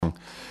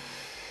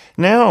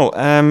Now,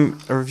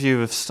 a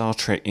review of Star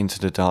Trek Into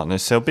the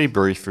Darkness. There'll be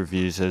brief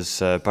reviews as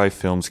both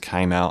films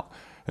came out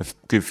a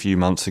good few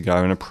months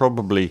ago and are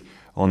probably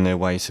on their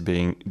way to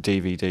being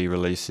DVD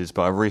releases,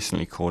 but I've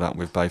recently caught up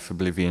with both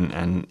Oblivion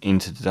and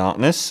Into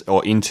Darkness.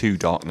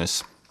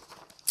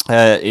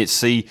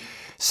 It's the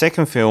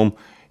second film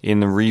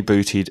in the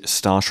rebooted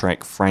Star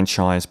Trek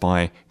franchise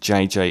by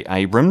J.J.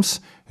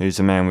 Abrams,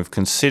 who's a man with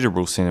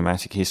considerable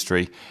cinematic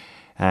history,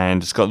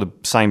 and it's got the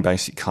same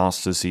basic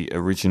cast as the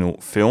original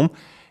film,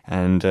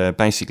 and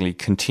basically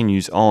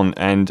continues on.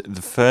 And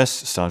the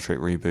first Star Trek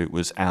reboot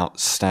was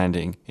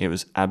outstanding. It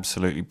was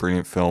absolutely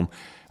brilliant film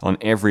on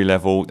every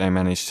level. They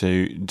managed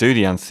to do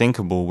the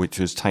unthinkable, which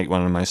was take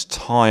one of the most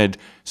tired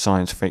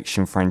science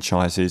fiction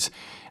franchises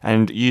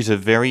and use a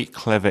very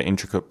clever,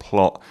 intricate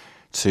plot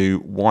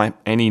to wipe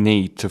any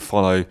need to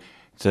follow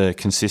the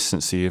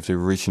consistency of the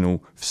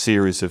original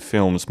series of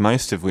films,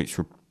 most of which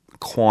were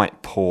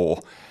quite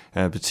poor,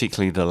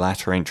 particularly the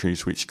latter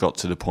entries, which got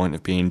to the point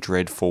of being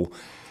dreadful.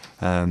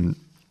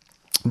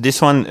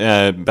 This one,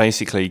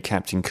 basically,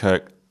 Captain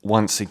Kirk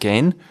once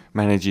again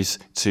manages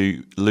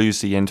to lose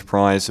the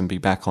Enterprise and be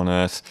back on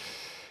Earth,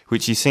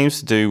 which he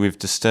seems to do with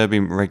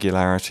disturbing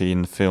regularity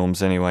in the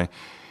films anyway.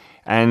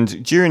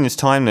 And during this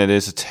time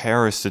there's a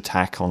terrorist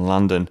attack on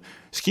London.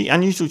 It's an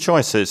unusual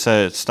choice. It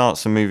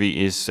starts the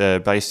movie is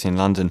based in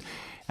London,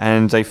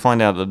 and they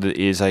find out that it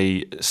is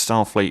a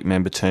Starfleet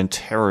member turned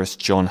terrorist,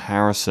 John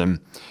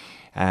Harrison,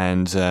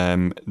 and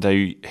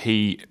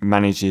he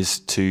manages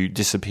to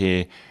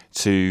disappear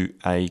to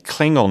a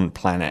Klingon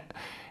planet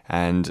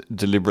and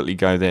deliberately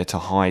go there to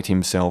hide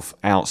himself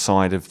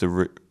outside of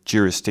the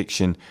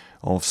jurisdiction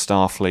of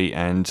Starfleet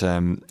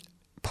and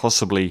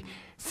possibly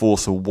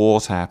force a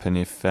war to happen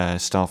if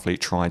Starfleet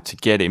tried to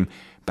get him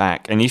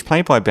back. And he's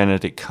played by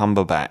Benedict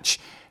Cumberbatch,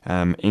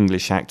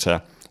 English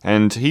actor,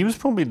 and he was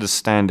probably the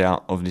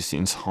standout of this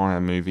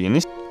entire movie.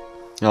 And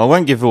now, I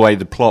won't give away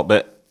the plot,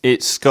 but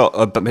it's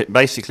got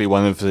basically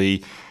one of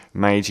the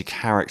major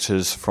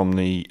characters from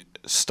the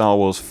Star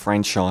Wars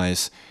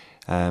franchise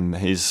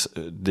is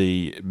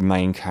the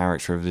main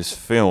character of this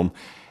film,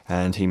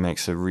 and he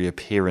makes a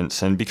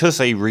reappearance. And because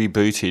they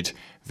rebooted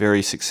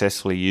very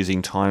successfully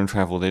using time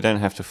travel, they don't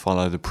have to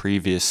follow the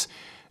previous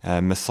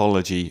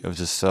mythology of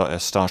the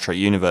Star Trek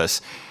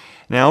universe.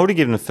 Now, I would have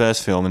given the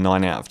first film a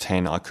 9 out of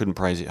 10. I couldn't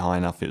praise it high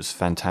enough. It was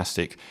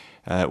fantastic.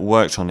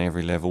 Worked on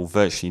every level.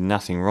 Virtually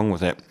nothing wrong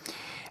with it.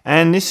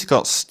 And this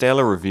got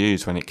stellar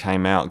reviews when it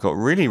came out. Got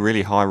really,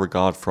 really high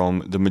regard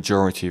from the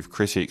majority of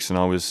critics, and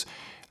I was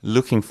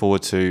looking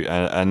forward to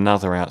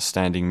another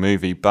outstanding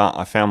movie. But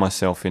I found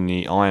myself in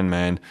the Iron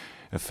Man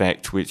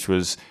effect, which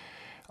was,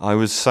 I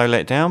was so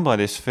let down by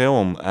this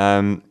film.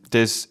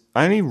 There's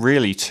only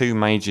really two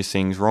major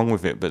things wrong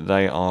with it, but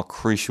they are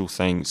crucial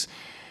things.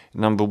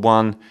 Number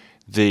one,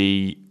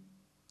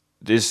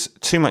 there's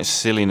too much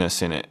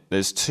silliness in it.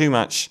 There's too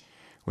much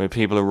where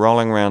people are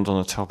rolling around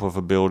on the top of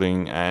a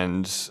building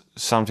and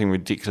something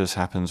ridiculous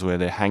happens where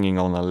they're hanging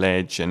on a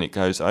ledge, and it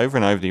goes over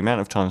and over. The amount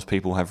of times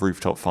people have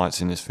rooftop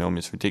fights in this film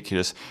is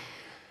ridiculous.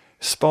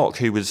 Spock,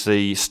 who was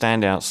the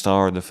standout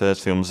star of the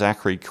first film,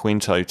 Zachary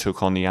Quinto,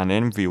 took on the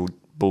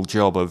unenviable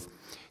job of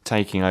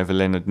taking over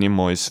Leonard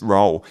Nimoy's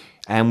role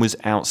and was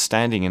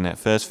outstanding in that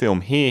first film.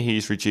 Here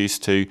he's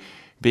reduced to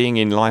being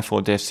in life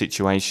or death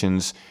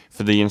situations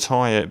for the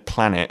entire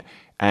planet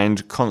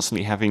and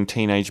constantly having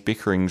teenage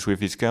bickerings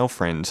with his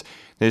girlfriends.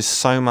 There's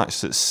so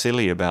much that's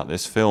silly about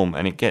this film,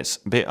 and it gets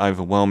a bit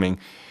overwhelming.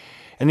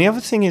 And the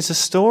other thing is the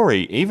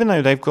story. Even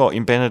though they've got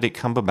in Benedict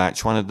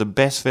Cumberbatch one of the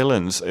best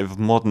villains of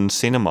modern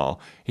cinema,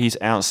 he's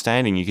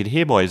outstanding. You could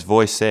hear by his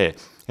voice there,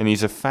 and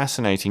he's a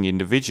fascinating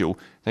individual.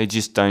 They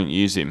just don't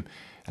use him.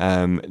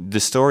 The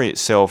story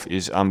itself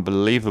is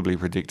unbelievably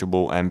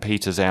predictable and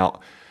peters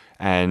out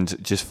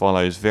and just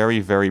follows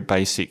very, very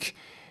basic.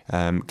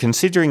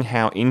 Considering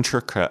how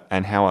intricate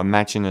and how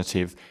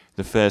imaginative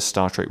the first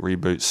Star Trek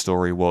reboot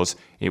story was,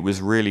 it was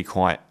really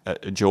quite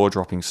a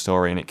jaw-dropping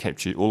story, and it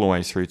kept you all the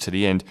way through to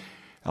the end.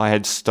 I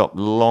had stopped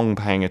long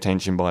paying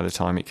attention by the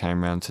time it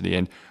came around to the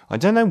end. I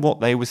don't know what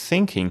they were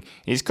thinking.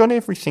 It's got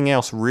everything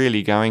else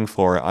really going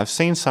for it. I've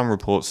seen some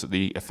reports that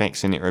the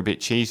effects in it are a bit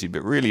cheesy,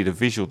 but really the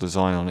visual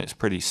design on it's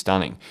pretty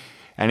stunning,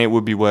 and it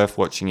would be worth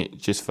watching it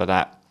just for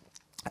that.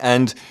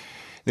 And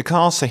the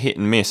casts are hit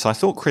and miss. I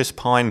thought Chris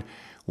Pine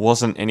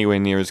wasn't anywhere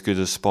near as good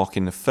as Spock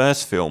in the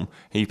first film.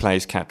 He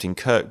plays Captain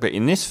Kirk, but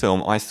in this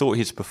film I thought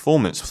his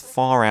performance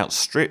far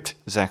outstripped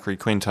Zachary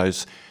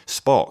Quinto's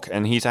Spock,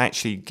 and he's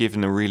actually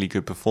given a really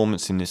good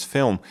performance in this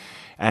film,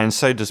 and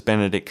so does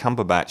Benedict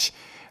Cumberbatch.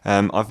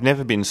 I've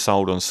never been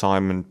sold on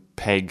Simon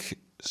Pegg's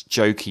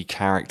jokey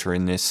character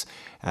in this,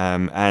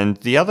 and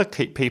the other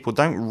people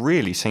don't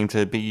really seem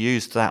to be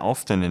used that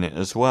often in it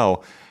as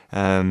well.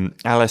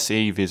 Alice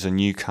Eve is a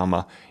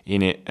newcomer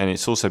in it, and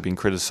it's also been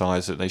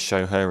criticised that they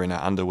show her in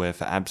her underwear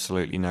for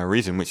absolutely no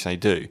reason, which they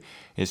do.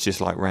 It's just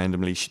like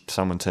randomly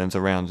someone turns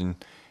around and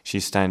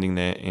she's standing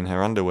there in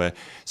her underwear.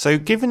 So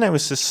given they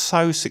was just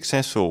so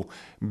successful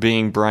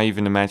being brave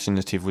and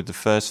imaginative with the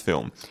first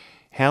film,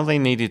 how they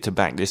needed to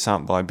back this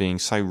up by being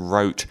so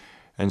rote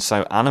and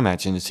so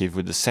unimaginative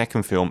with the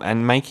second film,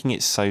 and making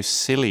it so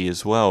silly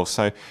as well.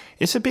 So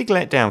it's a big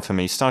letdown for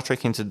me. Star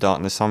Trek Into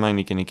Darkness, I'm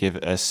only going to give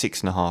it a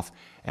 6.5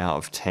 out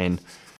of 10.